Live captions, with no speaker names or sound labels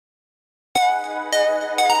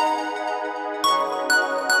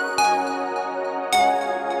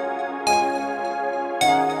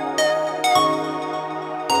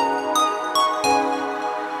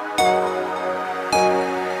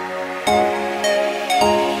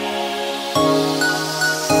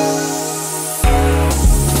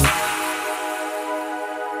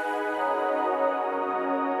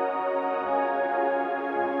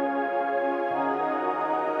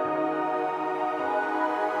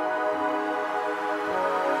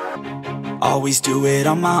Always do it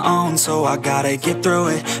on my own, so I gotta get through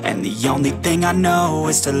it. And the only thing I know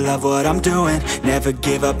is to love what I'm doing. Never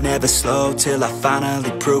give up, never slow, till I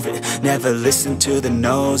finally prove it. Never listen to the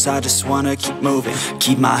no's, I just wanna keep moving.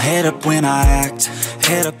 Keep my head up when I act,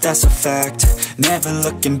 head up, that's a fact. Never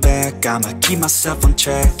looking back, I'ma keep myself on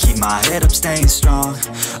track. Keep my head up, staying strong,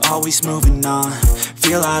 always moving on.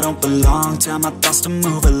 Feel I don't belong, tell my thoughts to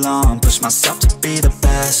move along. Push myself to be the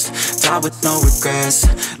best, die with no regrets.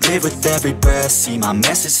 Live with every breath, see my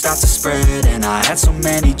message start to spread. And I had so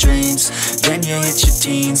many dreams, then you hit your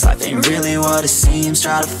teens. Life ain't really what it seems,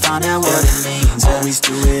 try to find out what it means. Always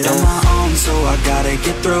do it on my own, so I gotta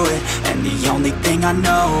get through it. And the only thing I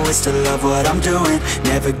know is to love what I'm doing.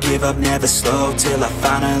 Never give up, never slow, till I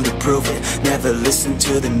finally prove it. Never listen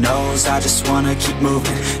to the no's, I just wanna keep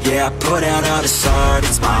moving. Yeah, I put out all this art,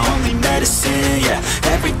 it's my only medicine. Yeah,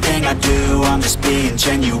 everything I do, I'm just being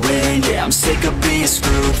genuine. Yeah, I'm sick of being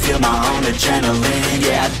screwed, feel my own adrenaline.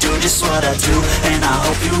 Yeah, I do just what I do, and I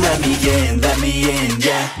hope you let me in,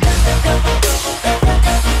 yeah.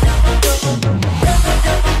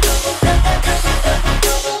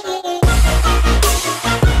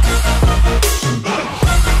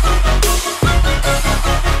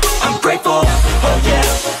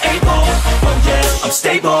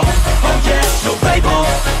 Stable, oh yeah, no label,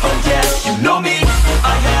 oh yeah, you know me.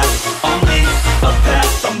 I have only a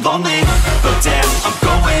path, I'm lonely, but damn, I'm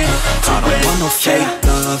going to win. I don't want no fake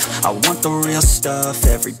love, I want the real stuff.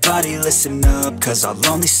 Everybody listen up, cause I'll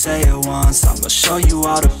only say it once. I'm gonna show you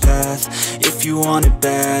all the path, if you want it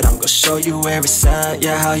bad. I'm gonna show you where it's at,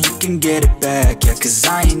 yeah, how you can get it back. Yeah, cause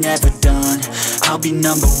I ain't never done, I'll be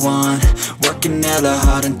number one. Working hella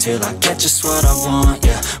hard until I get just what I want,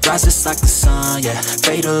 yeah. Rises like the sun, yeah,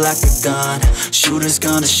 fatal like a gun. Shooter's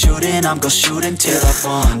gonna shoot and I'm gonna shoot until I've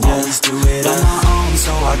won, yeah. Always do it on my own,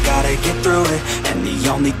 so I gotta get through it. And the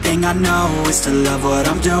only thing I know is to love what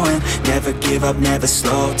I'm doing. Never give up, never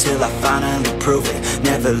slow, till I finally prove it.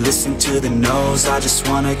 Never listen to the no's, I just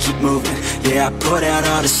wanna keep moving. Yeah, I put out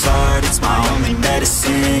all this art, it's my only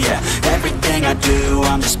medicine. Yeah, everything I do,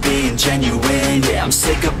 I'm just being genuine. Yeah, I'm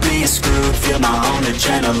sick of being screwed, feel my own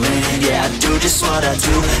adrenaline. Yeah, I do just what I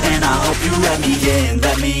do, and I hope you let me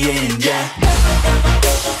in, yeah.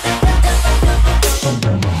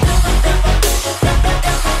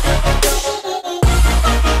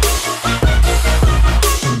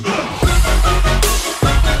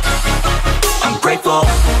 I'm grateful,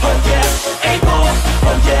 oh yeah, able,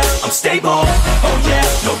 oh yeah, I'm stable, oh yeah,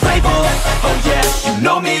 no label, oh yeah, you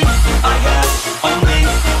know me.